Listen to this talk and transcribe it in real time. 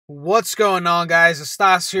What's going on, guys?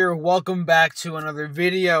 Stas here. Welcome back to another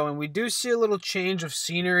video, and we do see a little change of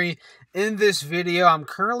scenery in this video. I'm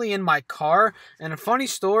currently in my car, and a funny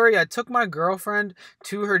story, I took my girlfriend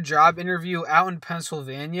to her job interview out in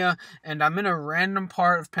Pennsylvania, and I'm in a random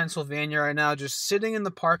part of Pennsylvania right now, just sitting in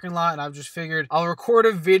the parking lot, and I've just figured I'll record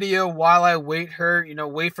a video while I wait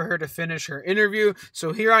for her to finish her interview.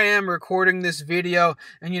 So here I am recording this video,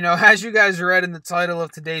 and as you guys read in the title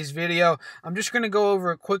of today's video, I'm just going to go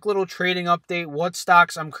over a quick little trading update, what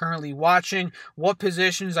stocks I'm currently watching, what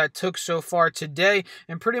positions I took so far today,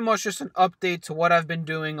 and pretty much just an update to what I've been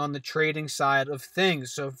doing on the trading side of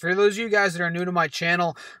things. So for those of you guys that are new to my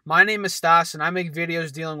channel, my name is Stas, and I make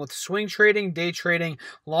videos dealing with swing trading, day trading,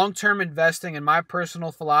 long-term investing, and my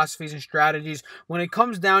personal philosophies and strategies when it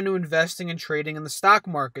comes down to investing and trading in the stock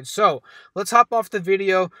market. So let's hop off the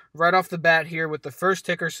video right off the bat here with the first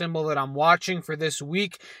ticker symbol that I'm watching for this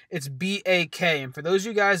week. It's BAK. And for those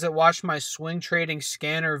of you guys that watched my swing trading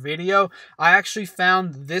scanner video, I actually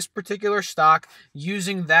found this particular stock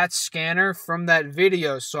using that scanner from that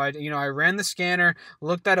video. So I ran the scanner,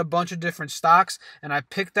 looked at a bunch of different stocks, and I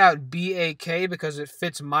picked out BAK because it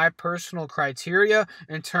fits my personal criteria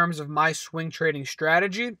in terms of my swing trading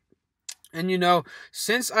strategy. And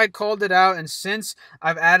since I called it out and since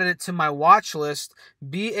I've added it to my watch list,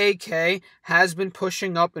 BAK has been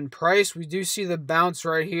pushing up in price. We do see the bounce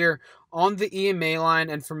right here on the EMA line,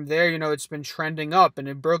 and from there, it's been trending up, and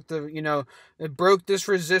it broke it broke this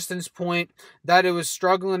resistance point that it was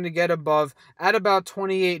struggling to get above at about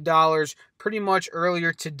 $28 pretty much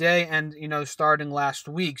earlier today and starting last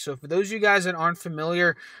week. So for those of you guys that aren't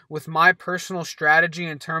familiar with my personal strategy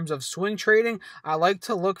in terms of swing trading, I like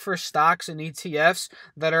to look for stocks and ETFs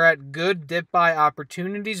that are at good dip buy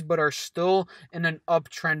opportunities but are still in an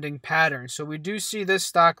uptrending pattern. So we do see this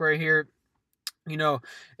stock right here.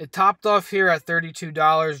 It topped off here at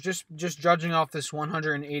 $32, just judging off this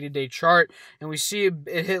 180-day chart, and we see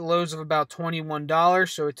it hit lows of about $21,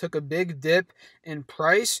 so it took a big dip in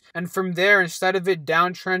price, and from there, instead of it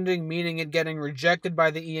downtrending, meaning it getting rejected by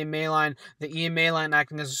the EMA line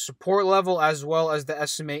acting as a support level, as well as the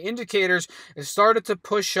SMA indicators, it started to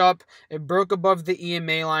push up, it broke above the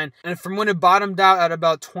EMA line, and from when it bottomed out at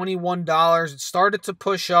about $21, it started to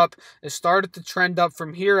push up, it started to trend up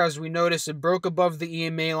from here. As we notice, it broke above the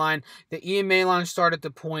EMA line. The EMA line started to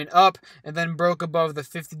point up and then broke above the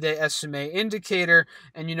 50-day SMA indicator.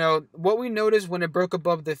 And what we noticed when it broke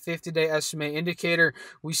above the 50-day SMA indicator,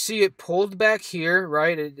 we see it pulled back here,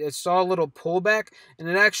 right? It saw a little pullback, and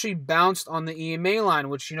it actually bounced on the EMA line,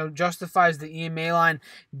 which justifies the EMA line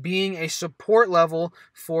being a support level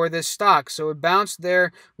for this stock. So it bounced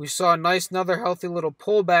there. We saw a nice, another healthy little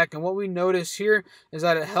pullback, and what we notice here is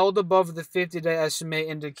that it held above the 50-day SMA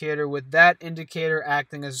indicator, with that indicator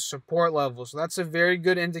acting as a support level. So that's a very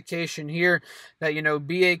good indication here that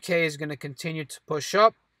BAK is going to continue to push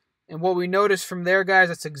up. And what we noticed from there, guys,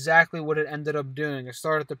 that's exactly what it ended up doing. It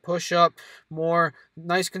started to push up more,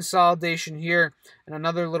 nice consolidation here, and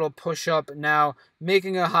another little push up now,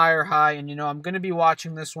 making a higher high. And I'm going to be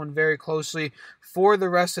watching this one very closely for the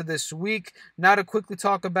rest of this week. Now to quickly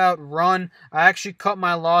talk about run, I actually cut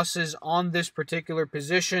my losses on this particular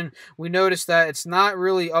position. We noticed that it's not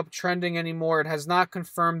really uptrending anymore. It has not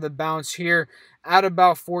confirmed the bounce here at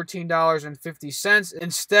about $14.50.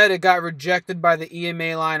 Instead, it got rejected by the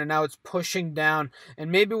EMA line, and now it's pushing down.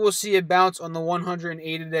 And maybe we'll see a bounce on the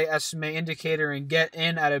 180-day SMA indicator and get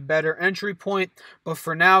in at a better entry point. But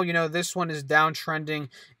for now, this one is downtrending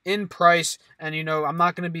in price, and I'm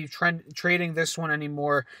not going to be trading this one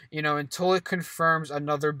anymore until it confirms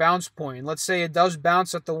another bounce point. And let's say it does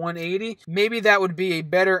bounce at the 180, maybe that would be a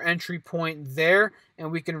better entry point there,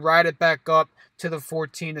 and we can ride it back up to the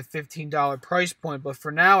 $14 to $15 price point. But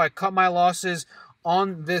for now, I cut my losses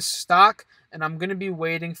on this stock, and I'm going to be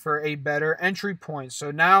waiting for a better entry point. So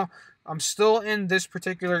now I'm still in this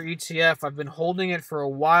particular ETF. I've been holding it for a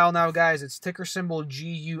while now, guys. It's ticker symbol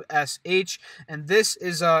GUSH, and this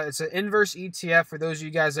is it's an inverse ETF. For those of you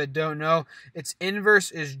guys that don't know, its inverse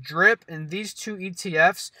is DRIP, and these two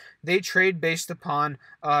ETFs, they trade based upon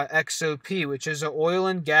XOP, which is an oil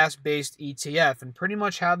and gas based ETF. And pretty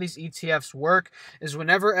much how these ETFs work is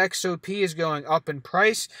whenever XOP is going up in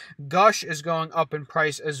price, GUSH is going up in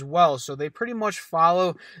price as well. So they pretty much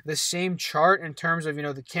follow the same chart in terms of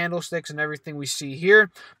the candlesticks and everything we see here.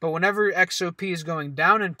 But whenever XOP is going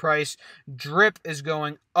down in price, DRIP is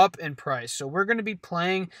going up in price. So we're going to be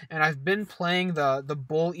playing, and I've been playing the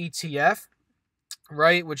bull ETF.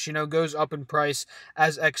 right? Which, goes up in price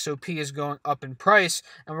as XOP is going up in price.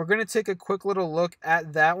 And we're going to take a quick little look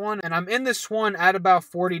at that one. And I'm in this one at about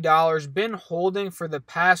 $40, been holding for the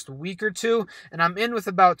past week or two, and I'm in with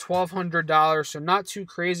about $1,200, so not too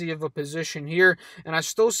crazy of a position here. And I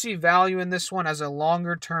still see value in this one as a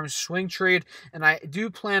longer term swing trade, and I do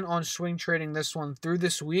plan on swing trading this one through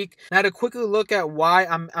this week. Now, to quickly look at why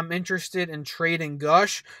I'm interested in trading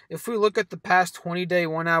Gush, if we look at the past 20-day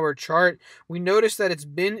 1-hour chart, we notice that it's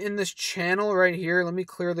been in this channel right here. Let me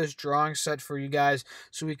clear this drawing set for you guys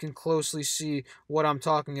so we can closely see what I'm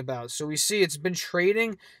talking about. So we see it's been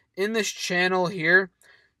trading in this channel here.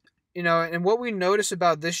 And what we notice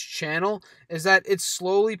about this channel is that it's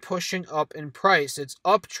slowly pushing up in price. It's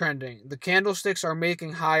uptrending. The candlesticks are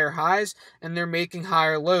making higher highs and they're making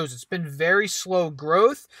higher lows. It's been very slow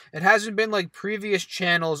growth. It hasn't been like previous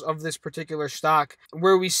channels of this particular stock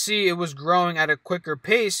where we see it was growing at a quicker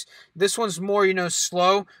pace. This one's more,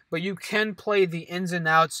 slow, but you can play the ins and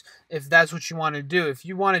outs if that's what you want to do. If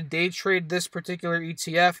you want to day trade this particular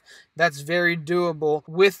ETF, that's very doable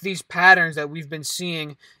with these patterns that we've been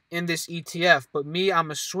seeing in this ETF. But me,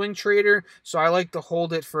 I'm a swing trader, so I like to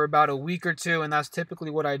hold it for about a week or two, and that's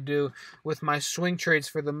typically what I do with my swing trades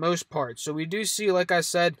for the most part. So we do see, like I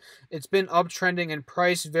said, it's been uptrending in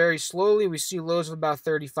price very slowly. We see lows of about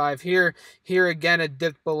 35 here. Here again, a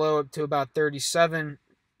dip below up to about 37.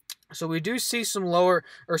 So we do see some lower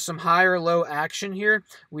or some higher low action here.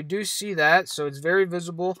 We do see that, so it's very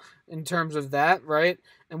visible in terms of that, right?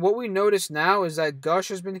 And what we notice now is that Gush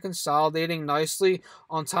has been consolidating nicely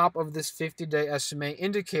on top of this 50-day SMA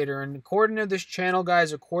indicator. And according to this channel,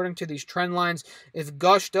 guys, according to these trend lines, if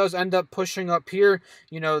Gush does end up pushing up here,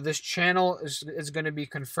 this channel is going to be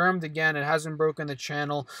confirmed again. It hasn't broken the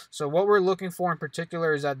channel. So what we're looking for in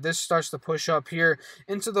particular is that this starts to push up here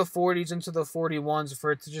into the 40s, into the 41s,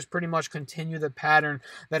 for it to just pretty much continue the pattern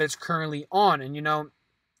that it's currently on. And,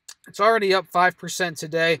 it's already up 5%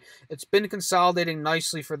 today. It's been consolidating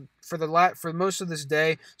nicely for most of this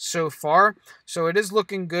day so far. So it is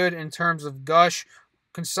looking good in terms of Gush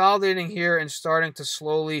consolidating here and starting to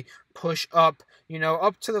slowly push up,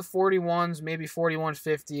 up to the 41s, maybe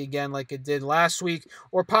 41.50 again like it did last week,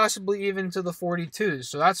 or possibly even to the 42s.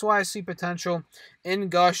 So that's why I see potential in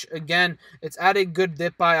Gush. Again, it's at a good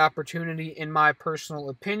dip buy opportunity in my personal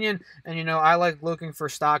opinion. And, I like looking for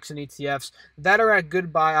stocks and ETFs that are at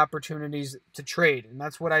good buy opportunities to trade. And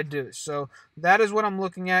that's what I do. So that is what I'm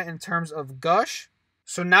looking at in terms of Gush.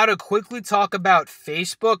 So now to quickly talk about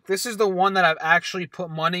Facebook. This is the one that I've actually put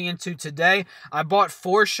money into today. I bought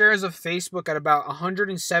 4 shares of Facebook at about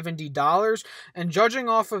 $170, and judging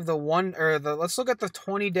off of let's look at the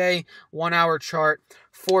 20-day 1-hour chart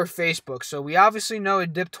for Facebook. So we obviously know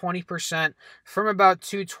it dipped 20% from about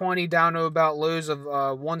 220 down to about lows of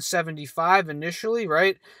 175 initially,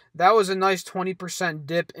 right? That was a nice 20%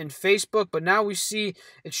 dip in Facebook, but now we see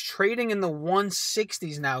it's trading in the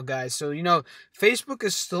 160s now, guys. So, Facebook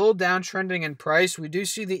is still downtrending in price. We do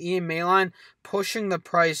see the EMA line pushing the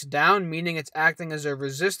price down, meaning it's acting as a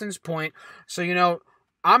resistance point. So,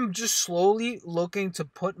 I'm just slowly looking to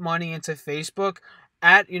put money into Facebook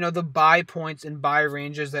at, the buy points and buy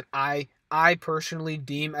ranges that I personally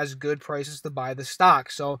deem as good prices to buy the stock.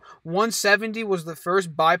 So 170 was the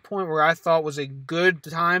first buy point where I thought was a good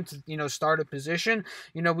time to, start a position.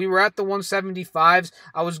 We were at the 175s.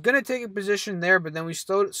 I was going to take a position there, but then we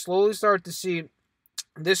slowly started to see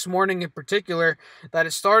this morning in particular that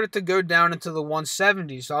it started to go down into the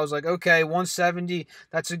 170s. So I was like, okay, 170,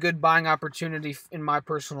 that's a good buying opportunity in my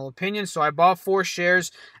personal opinion. So I bought 4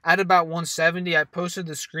 shares at about 170. I posted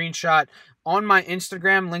the screenshot on my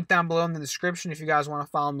Instagram, link down below in the description if you guys want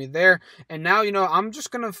to follow me there. And now, I'm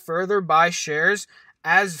just going to further buy shares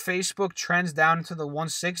as Facebook trends down into the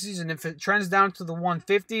 160s. And if it trends down to the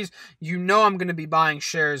 150s, I'm going to be buying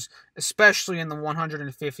shares, especially in the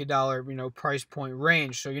 $150, price point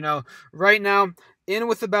range. So, right now, in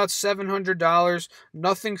with about $700,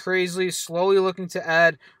 nothing crazy, slowly looking to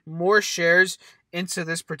add more shares into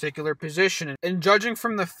this particular position. And judging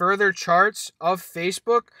from the further charts of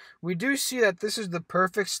Facebook, we do see that this is the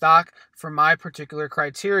perfect stock for my particular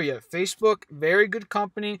criteria. Facebook, very good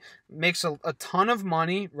company, makes a ton of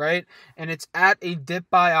money, right? And it's at a dip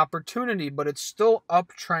buy opportunity, but it's still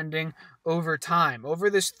uptrending over time.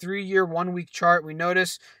 Over this 3-year, 1-week chart, we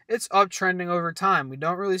notice it's uptrending over time. We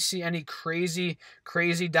don't really see any crazy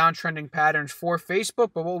downtrending patterns for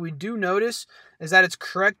Facebook, but what we do notice is that it's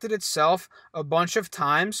corrected itself a bunch of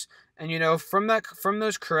times. And, from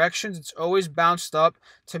those corrections, it's always bounced up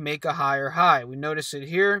to make a higher high. We notice it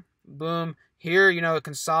here, boom, here, you know, it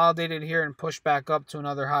consolidated here and pushed back up to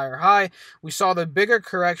another higher high. We saw the bigger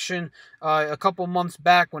correction a couple months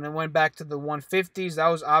back when it went back to the 150s. That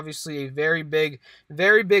was obviously a very big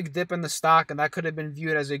dip in the stock, and that could have been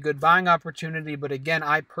viewed as a good buying opportunity. But again,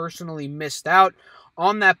 I personally missed out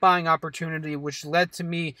on that buying opportunity, which led to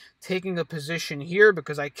me taking a position here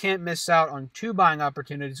because I can't miss out on 2 buying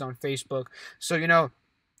opportunities on Facebook. So, you know,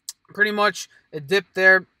 pretty much it dipped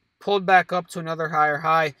there, pulled back up to another higher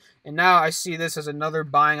high, and now I see this as another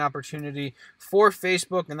buying opportunity for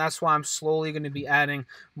Facebook, and that's why I'm slowly going to be adding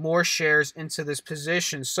more shares into this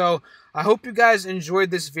position. So I hope you guys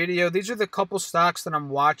enjoyed this video. These are the couple stocks that I'm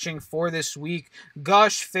watching for this week: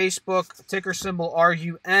 Gush, Facebook, ticker symbol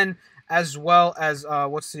RUN, as well as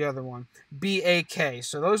what's the other one? BAK.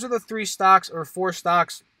 So those are the 3 stocks or 4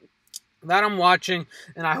 stocks that I'm watching,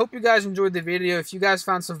 and I hope you guys enjoyed the video. If you guys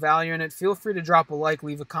found some value in it, feel free to drop a like,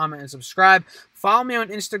 leave a comment, and subscribe. Follow me on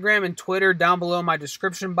Instagram and Twitter down below in my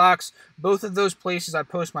description box. Both of those places I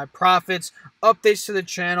post my profits, updates to the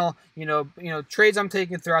channel, you know, trades I'm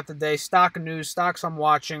taking throughout the day, stock news, stocks I'm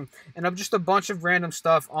watching, and just a bunch of random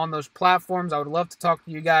stuff on those platforms. I would love to talk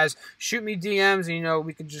to you guys. Shoot me DMs, and you know,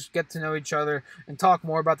 we can just get to know each other and talk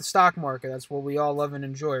more about the stock market. That's what we all love and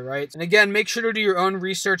enjoy, right? And again, make sure to do your own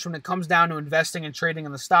research when it comes down to investing and trading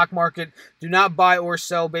in the stock market. Do not buy or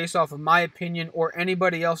sell based off of my opinion or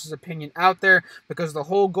anybody else's opinion out there, because the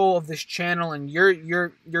whole goal of this channel and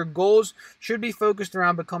your goals should be focused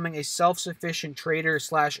around becoming a self-sufficient trader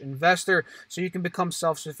 / investor, so you can become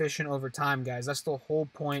self-sufficient over time, guys. That's the whole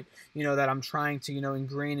point, you know, that I'm trying to, you know,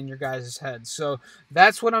 ingrain in your guys' heads. So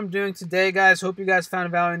that's what I'm doing today, guys. Hope you guys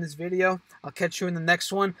found value in this video. I'll catch you in the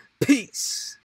next one. Peace.